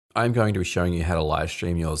I'm going to be showing you how to live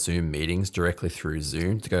stream your Zoom meetings directly through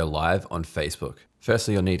Zoom to go live on Facebook.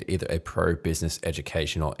 Firstly, you'll need either a pro, business,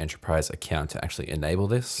 education, or enterprise account to actually enable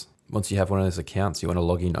this. Once you have one of those accounts, you want to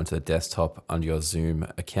log in onto the desktop under your Zoom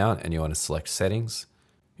account and you want to select settings.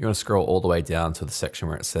 You want to scroll all the way down to the section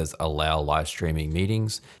where it says allow live streaming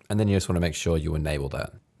meetings, and then you just want to make sure you enable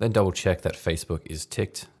that. Then double check that Facebook is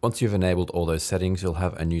ticked. Once you've enabled all those settings, you'll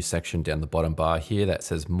have a new section down the bottom bar here that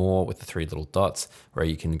says more with the three little dots, where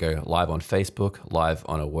you can go live on Facebook, live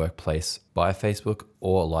on a workplace by Facebook,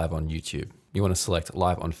 or live on YouTube. You want to select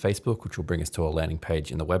live on Facebook, which will bring us to a landing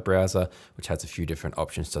page in the web browser, which has a few different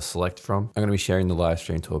options to select from. I'm going to be sharing the live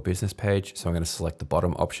stream to a business page, so I'm going to select the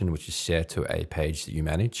bottom option, which is share to a page that you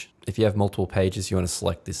manage. If you have multiple pages, you want to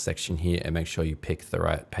select this section here and make sure you pick the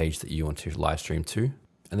right page that you want to live stream to.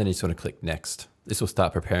 And then you just want to click next. This will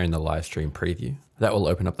start preparing the live stream preview. That will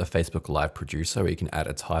open up the Facebook Live Producer, where you can add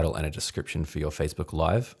a title and a description for your Facebook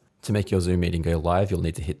Live. To make your Zoom meeting go live, you'll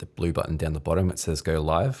need to hit the blue button down the bottom that says Go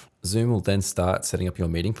Live. Zoom will then start setting up your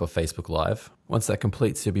meeting for Facebook Live. Once that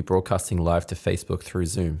completes, you'll be broadcasting live to Facebook through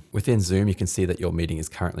Zoom. Within Zoom, you can see that your meeting is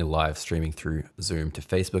currently live streaming through Zoom to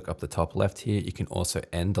Facebook up the top left here. You can also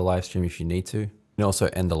end the live stream if you need to. You can also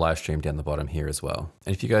end the live stream down the bottom here as well.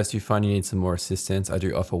 And if you guys do find you need some more assistance, I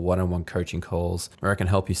do offer one-on-one coaching calls where I can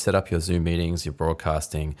help you set up your Zoom meetings, your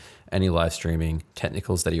broadcasting, any live streaming,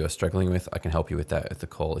 technicals that you are struggling with. I can help you with that at the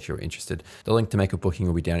call if you're interested. The link to make a booking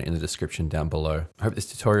will be down in the description down below. I hope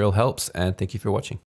this tutorial helps, and thank you for watching.